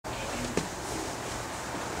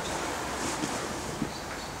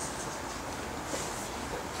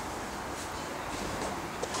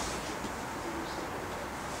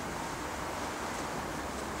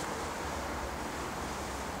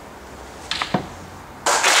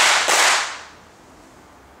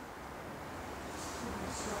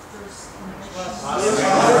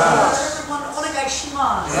Everyone,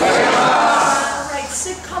 onegaishimasu. All right,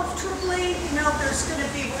 sit comfortably. You know, we're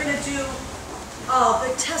going to do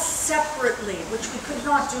the test separately, which we could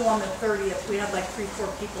not do on the 30th. We had like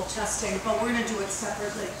 3-4 people testing, but we're going to do it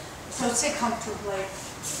separately. So sit comfortably.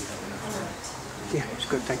 All right. Yeah, it's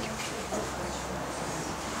good, thank you.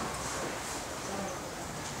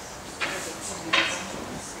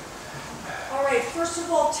 All right, first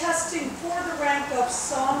of all, testing for the rank of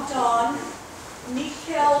Samdan,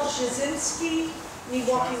 Michal Jasinski, me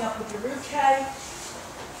walking up with the Ruke.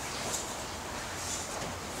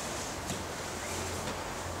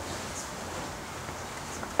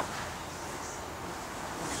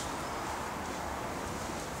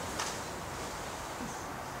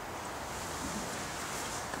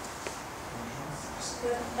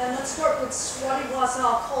 And let's start with Swadiwaza.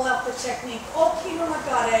 I'll call out the technique. Oki no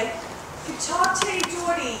nagare,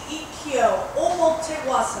 tachi-dori, ikkyo,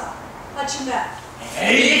 omotewaza. Hajime.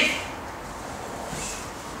 Hey!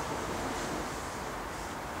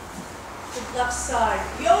 The left side.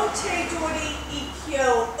 Yote-dori,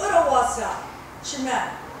 ikkyo, urawaza.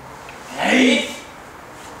 Hajime. Hey!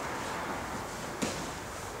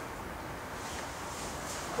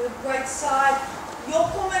 The right side.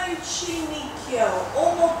 Yokomenuchi nikyo,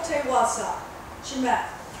 omotewaza. Hajime.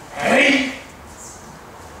 Hey!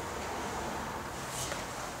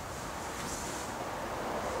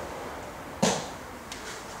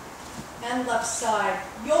 And left side.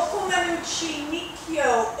 Yokomenuchi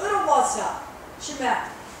nikyo, urawaza. Hajime.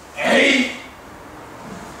 Hey!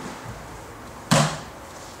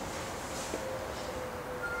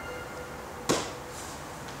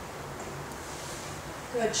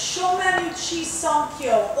 Good. Shomenuchi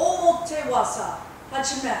sankyo, omotewaza.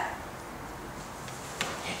 Hajime.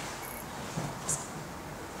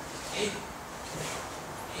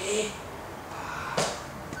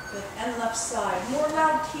 Good. And left side. More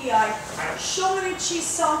loud ki. Shomenuchi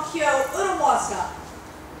sankyo, urawaza.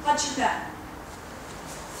 Hajime.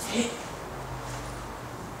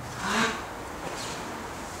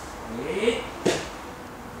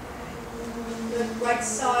 Good. Right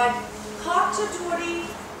side. Tachi-dori,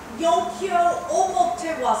 yonkyo,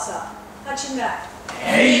 omotewaza. Hajime.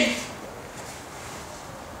 Hey!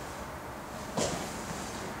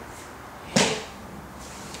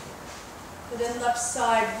 And then left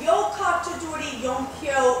side. Tachi-dori,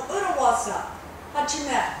 yonkyo, urawaza.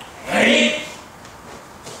 Hajime. Hey!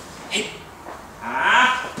 Hey!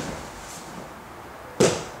 Ah!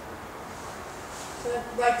 Good.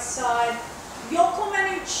 Right side.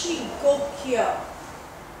 Yokomenuchi, gokyo.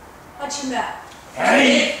 Hajime.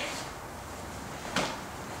 Hey!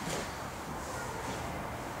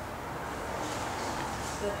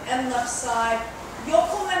 Good. And left side.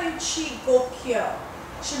 Yokomenuchi, gokyo.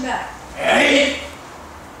 Hajime. Hey!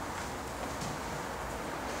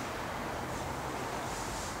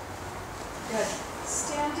 Good.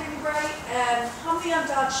 Standing right and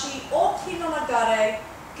hamiandachi, oki no nagare,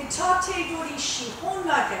 tachi-dori shihon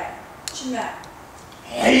nage. Hajime.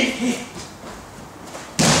 Hey!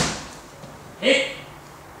 Hey!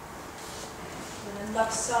 And then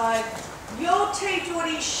left side.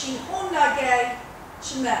 Yote-dori shihon nage.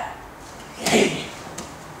 Hajime. Hey!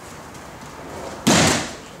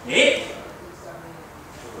 Hey!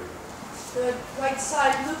 Good. Right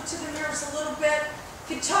side. Loop to the mirrors a little bit.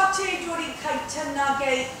 Tachi-dori kaiten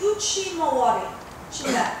nage, uchi mawari.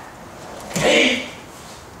 Hajime. Hey!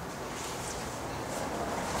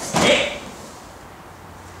 Hey!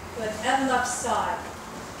 Good. And left side.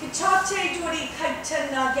 Tachi-dori kaiten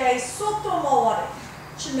nage, soto mawari.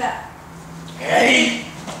 Hajime. Hey!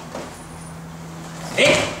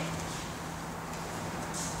 Hey!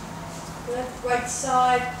 Good. Right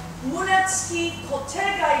side. Munetsuki,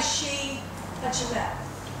 kotegeishi. Hajime.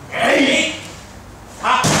 Hey!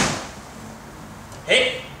 Ha!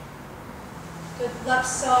 Hey! Good. Left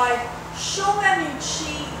side.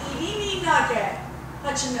 Shomenuchi, irini nage.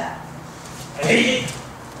 Hajime. Hey!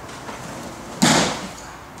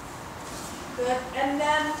 Good. And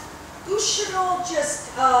then ushiro,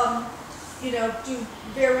 just do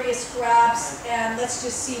various grabs, and let's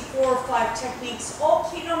just see 4 or 5 techniques.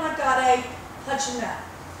 Oki no nagare, hajime.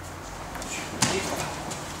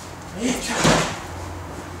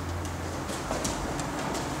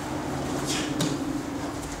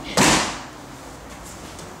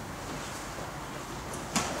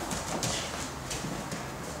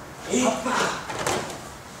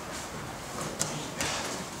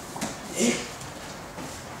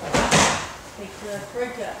 Okay, good.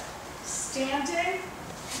 Very good. Standing.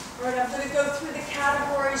 All right, I'm going to go through the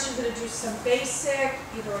categories. You're going to do some basic,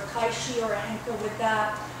 either a kaishi or a henka with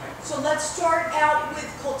that. So let's start out with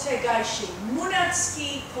kotegeishi.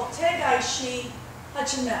 Munatsuki, kotegeishi,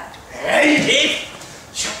 hajime. Hey!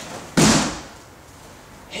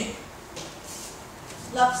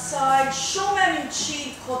 Left side,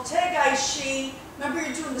 shomenuchi, kotegeishi. Remember,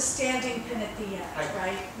 you're doing the standing pin at the end,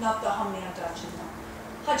 right? Not the hamyan dachi.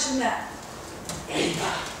 Hajime.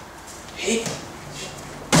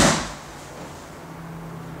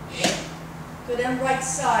 Good, and right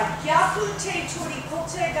side. Gyaku te tori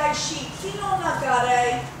kotegeishi, kino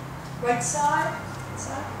nagare. Right side,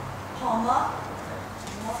 palma.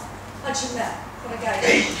 Hajime.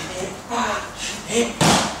 Kotegeishi.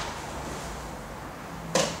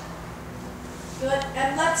 Good,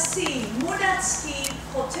 and let's see. Munatsuki,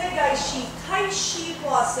 kotegeishi, kaishi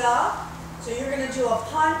waza. So you're going to do a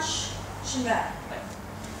punch, shime.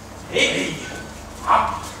 Hey!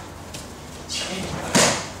 Up!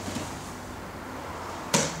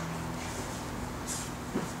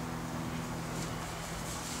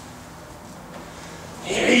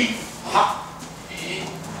 Hey! Up!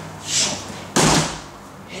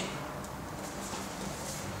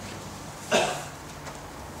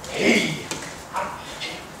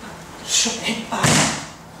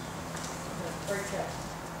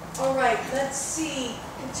 All right, let's see.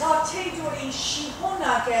 Tachi-dori,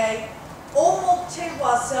 shihonage, omote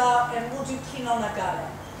waza, and we'll do kino nagare.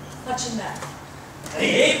 Hajime.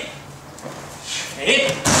 Hey!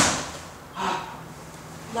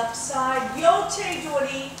 Left side,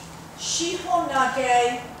 yote-dori,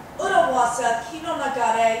 shihonage, urawaza, kino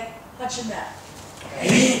nagare, hajime.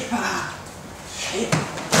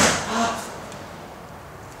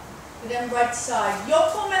 And then right side,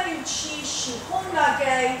 yokomenuchi,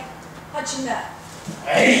 shihonage, hajime.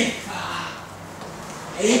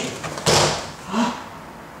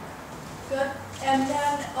 Good. And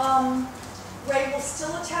then Ray will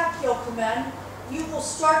still attack Yokomen. You will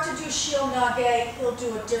start to do shihonage. He'll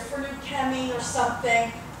do a different ukemi or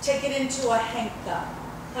something. Take it into a henka.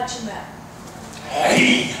 Hajime.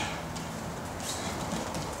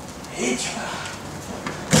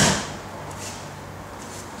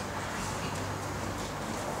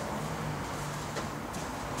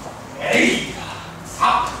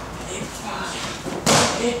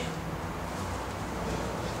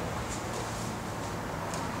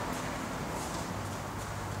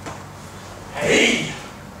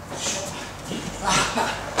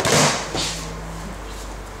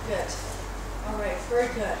 Good. All right, very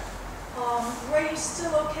good. Ray, you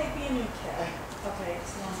still okay being okay? Okay,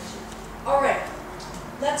 as long as you. All right,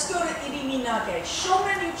 let's go to iriminage.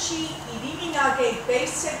 Shomenuchi, iriminage,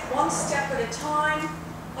 basic, one step at a time.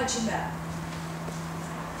 Hajime.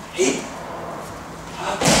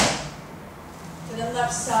 To the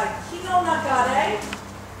left side, kino nagare,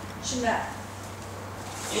 shime.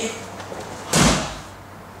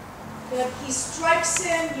 Good. He strikes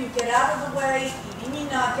in, you get out of the way,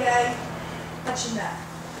 iriminage, hajime.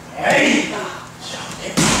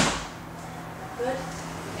 Good.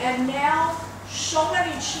 And now,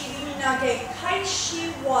 shomenuchi, iriminage, kaishi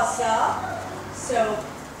waza. So,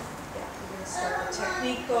 yeah, we're going to start with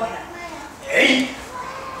technique. Go ahead.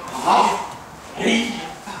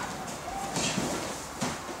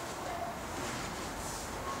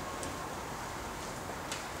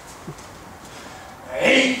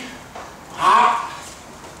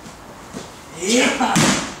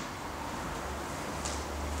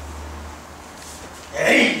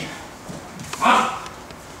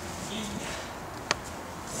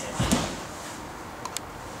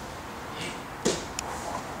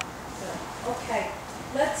 Okay,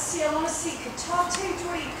 let's see. I want to see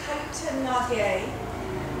tachi-dori kaita-nage.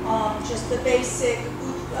 Just the basic.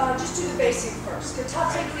 Just do the basic first.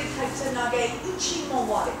 Tachi-dori kaita-nage uchi mo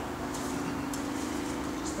wari.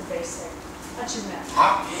 Just the basic. Hajime.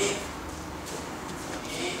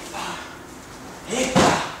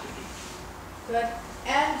 Good.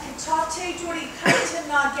 And tachi-dori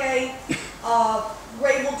kaita-nage.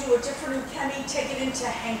 Ray will do a different ukemi. Take it into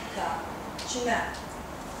henka. Hajime.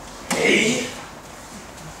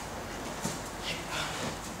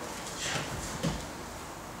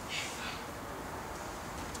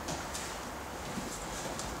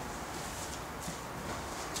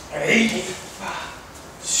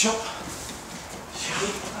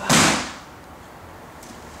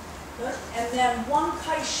 Good. And then one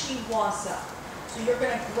kaishi waza. So you're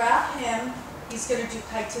going to grab him. He's going to do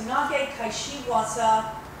kaita-nage, kaishi waza,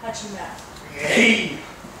 hajime.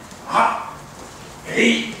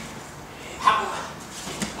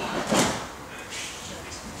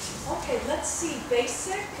 Okay, let's let's see,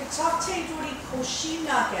 basic, tachi-dori koshi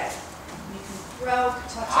nage. You can throw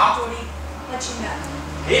tachi-dori hachime.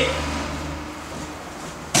 Hip.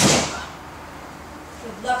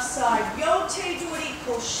 Good, left side, yote-dori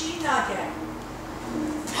koshi nage.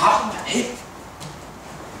 Hop. Hip.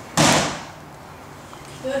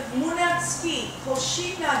 Good, munatsuki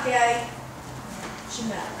koshi nage.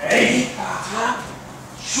 Hachime. Hey.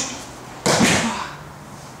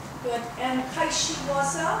 Good, and kaishi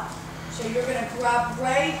waza. So you're going to grab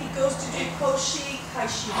Ray, he goes to do koshi,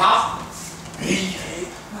 kaishi waza. Hop. Hey.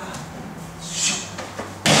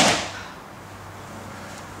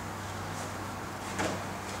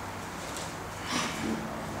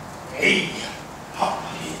 Hey. Hop.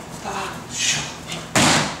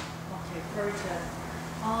 Okay, very good.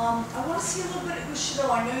 I want to see a little bit of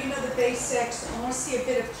Ushido. I know you know the basics. I want to see a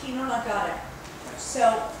bit of Kino Nagare.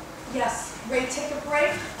 So, yes, Ray, take a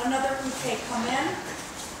break. Another uke, come in.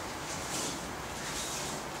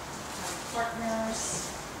 Partners.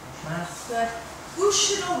 Good.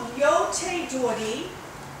 Ushido yote dori.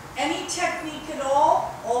 Any technique at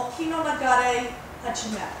all Kino Nagare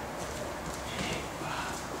hachime.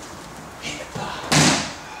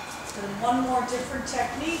 Then one more different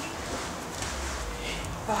technique.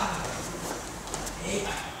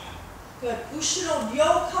 Good. Ushido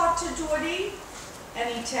yokata dori.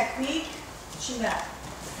 Any technique. Shime.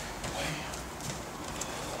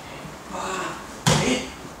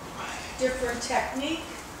 Different technique.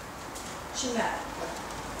 Shime.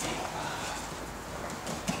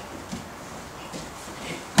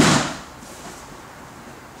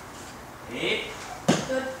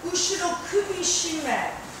 Good. Ushido kubi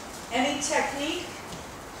shime. Any technique.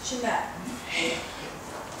 Shime.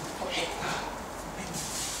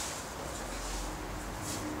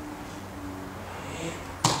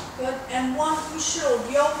 Good. And one Ushido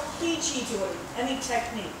yohiji dori. Any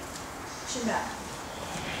technique. Shime.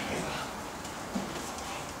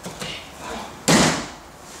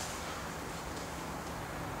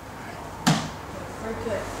 Very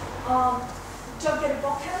good. Don't get a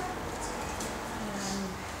bulkhead.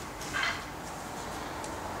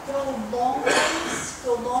 And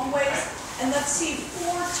go long ways. And let's see,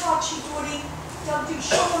 4 tachi-dori. They'll do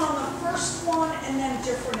shogun on the first one and then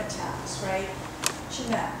different attacks, right?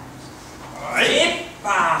 Shime. Hip.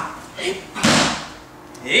 Hip.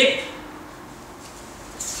 Hip.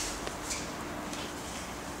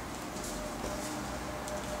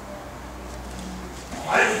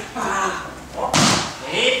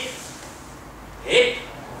 Hip. Hip.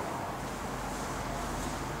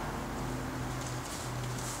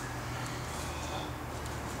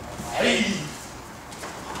 Hey.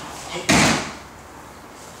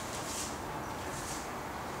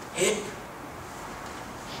 Hip.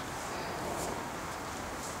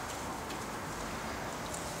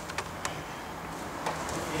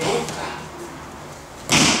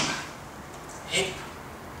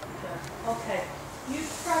 Okay.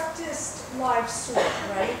 You've practiced live sword,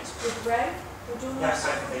 right? With Ray? We're doing live Yes,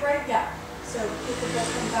 sword I with think. Ray? Yeah. So you can both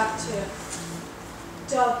come back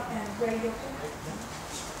to Doug and Ray. You okay?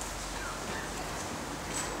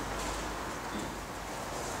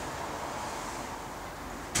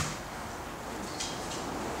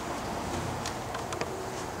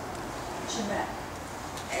 Shime.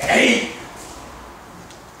 Hey.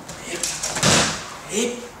 Hip.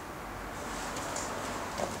 Hip.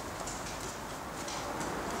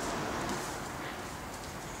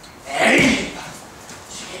 Hey.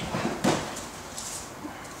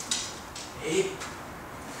 Hip.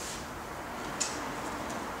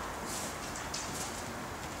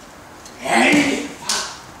 Hey.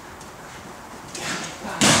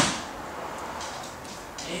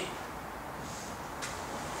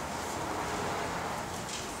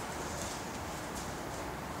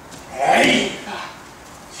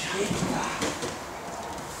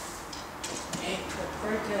 Hey.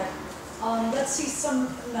 Very good. Let's see some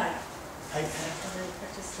knife. Hey.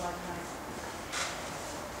 Practice live knife.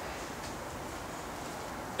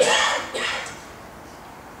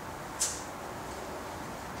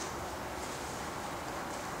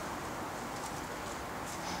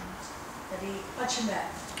 Ready? Hachime.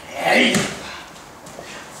 Hey.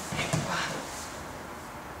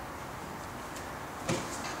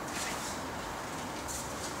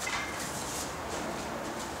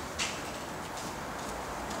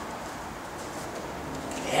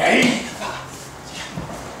 Hey.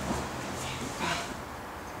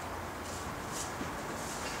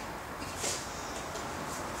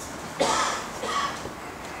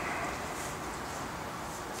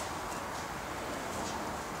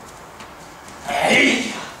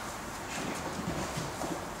 Hey.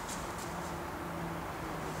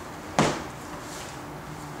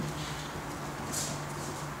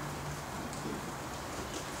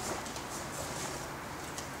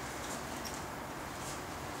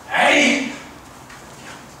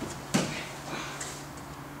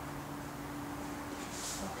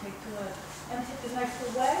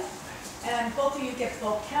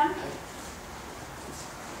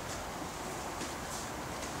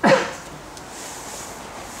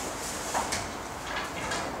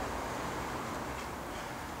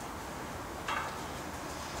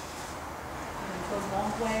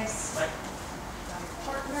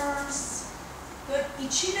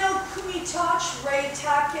 Ichino Kumi Touch, Ray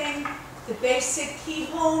attacking the basic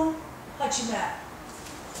Kihon, Hajime.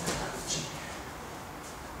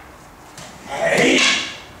 Hey!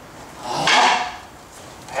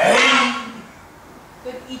 Hey!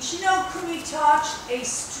 Good. Ichino Kumi Touch, a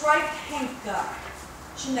strike Henka,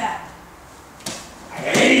 Jeanette.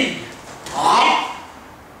 Hey!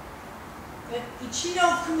 Good. Ichino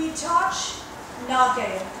Kumi Touch, Nage,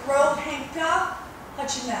 throw Henka,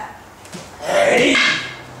 Hajime. Hey!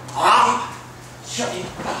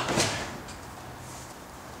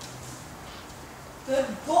 Good.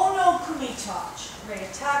 Gono Kumi Touch, Ray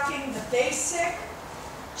attacking the basic,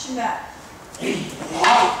 Jeanette.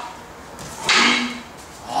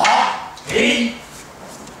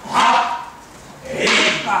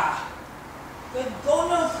 Good.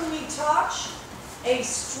 Gono Kumi Touch, a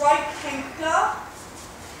strike Henka,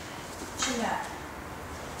 Jeanette.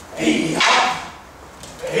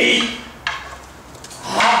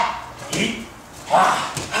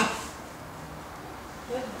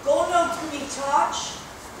 Good. Gono Kumi Touch,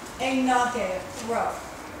 a Nage, throw,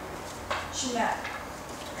 Jeanette.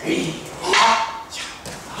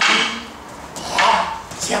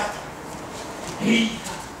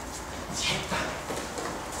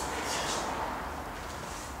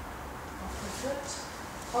 Good.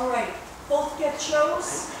 All right, both get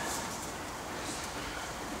shows.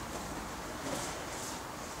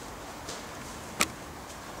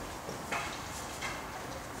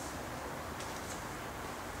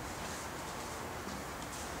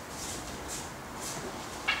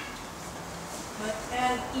 Good.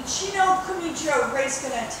 And Ichino Kumijo, Ray's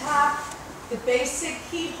going to attack the basic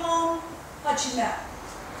Kihon, Hajime.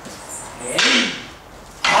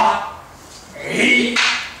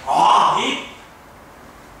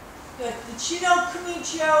 Good. Ichino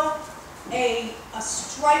Kumijo, a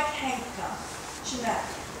strike Henka, Jeanette.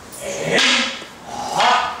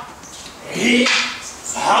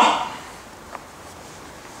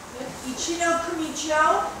 Good. Ichino Kumijo,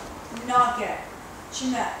 Nage,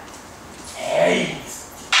 Jeanette.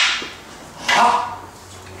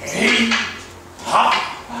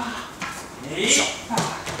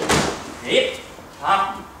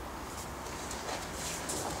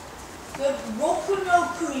 Good. Roku no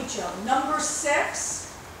Kumijo, number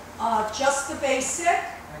 6, just the basic,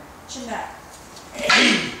 Jeanette.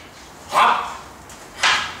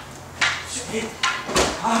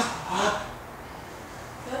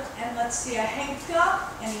 Good. And let's see a Henka,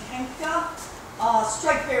 any Henka,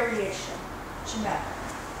 strike variation, Jeanette.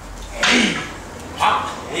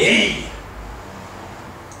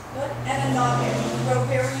 Good. And a Nage, throw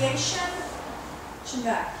variation,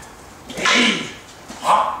 Jeanette.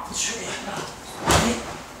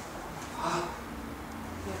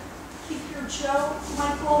 Good. Keep your Joe,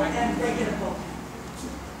 Michael, and Ray get a book.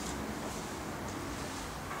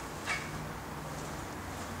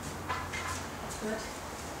 Good.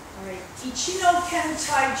 All right. Ichino Ken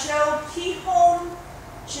Taijo, Kihon,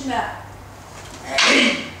 Jeanette.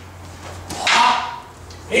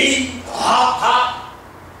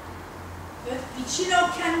 Good. Ichino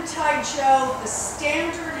Ken Taijo, the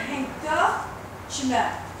standard Henka,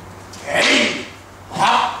 Jeanette.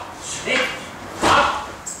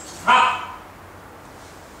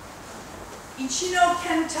 Ichino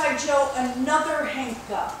Ken Taijo, another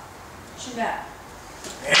Henka, Jeanette.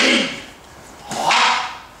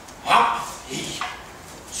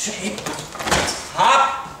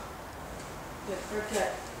 Good, very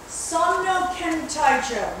good. Son no Ken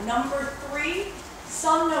Taijo, number 3,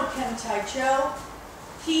 Son no Ken Taijo,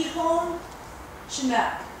 Kihon,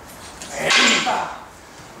 Jeanette.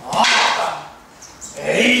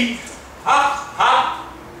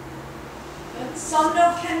 Good. Son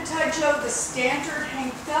no Ken Taijo, the standard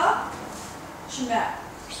Henka, Jeanette.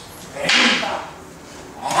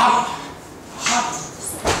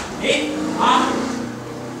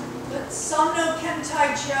 Good. Son no Ken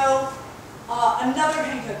Taijo, another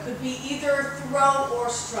Henka, could be either throw or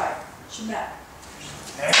strike, Jeanette.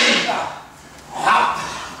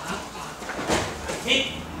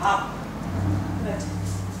 Good.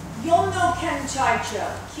 Yon no Ken Taijo,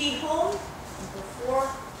 Kihon, number 4,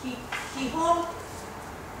 Kihon,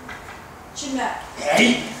 Jeanette.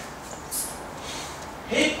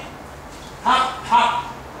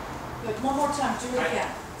 Good, one more time, do it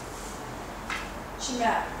again.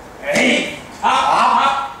 Jeanette.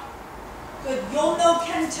 Good, Yon no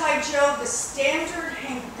Ken Taijo, the standard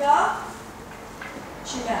Henka,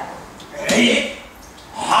 Jeanette.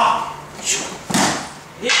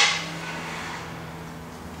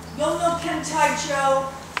 Yon no Ken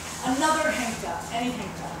Taijo, another Henka, any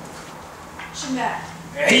Henka, Jeanette.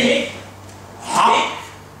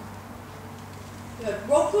 Good.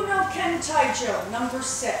 Roku no Kentaijo, number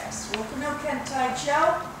 6. Roku no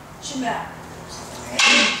Kentaijo, Shime.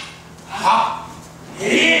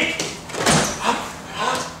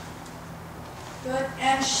 Good.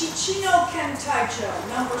 And Shichi no Kentaijo,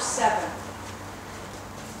 number 7.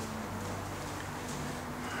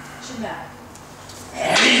 Shime.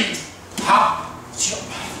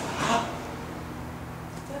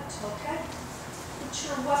 Good. Okay. Put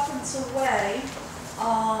your weapons away.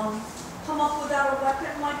 Come up without a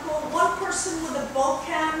weapon, Michael. One person with a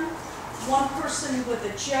bokken, one person with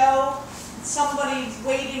a jo, and somebody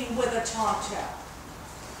waiting with a tonto.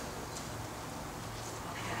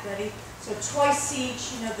 Okay, ready? So twice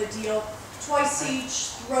each, you know the deal. Twice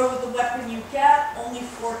each, throw the weapon you get, only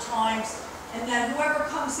 4 times. And then whoever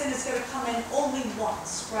comes in is going to come in only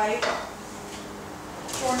once, right?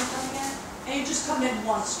 Jordan coming in? And you just come in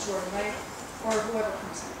once, Jordan, right? Or whoever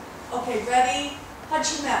comes in. Okay, ready?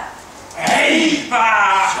 Hajime. Hey!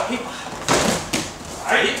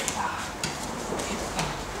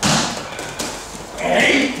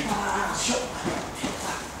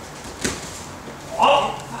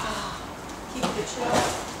 Keep the chill.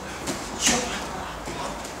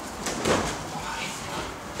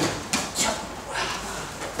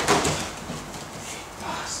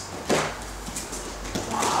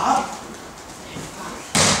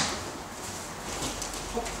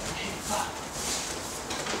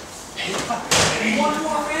 One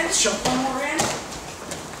more in. One more in.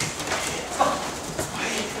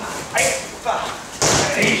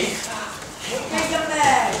 Ukemi.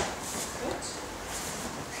 Good.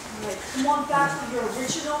 All right, come on back to your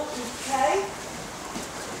original uke.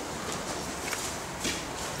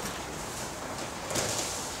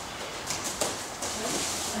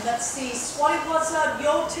 And that's the Swaiwaza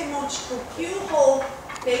Yotemochi Kokyuho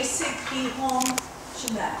basic Gihon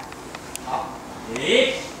Shime.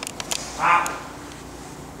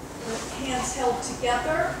 With hands held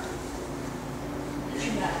together.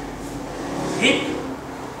 Shime.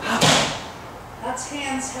 That's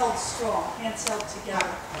hands held strong. Hands held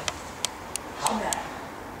together. Shime.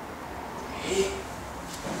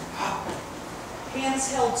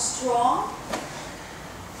 Hands held strong.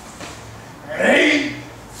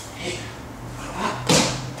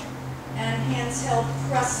 And hands held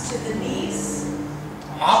pressed to the knees.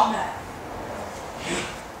 Shime.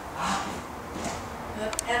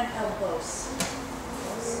 And elbows.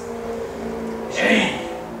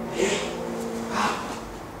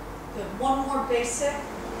 Good. One more basic.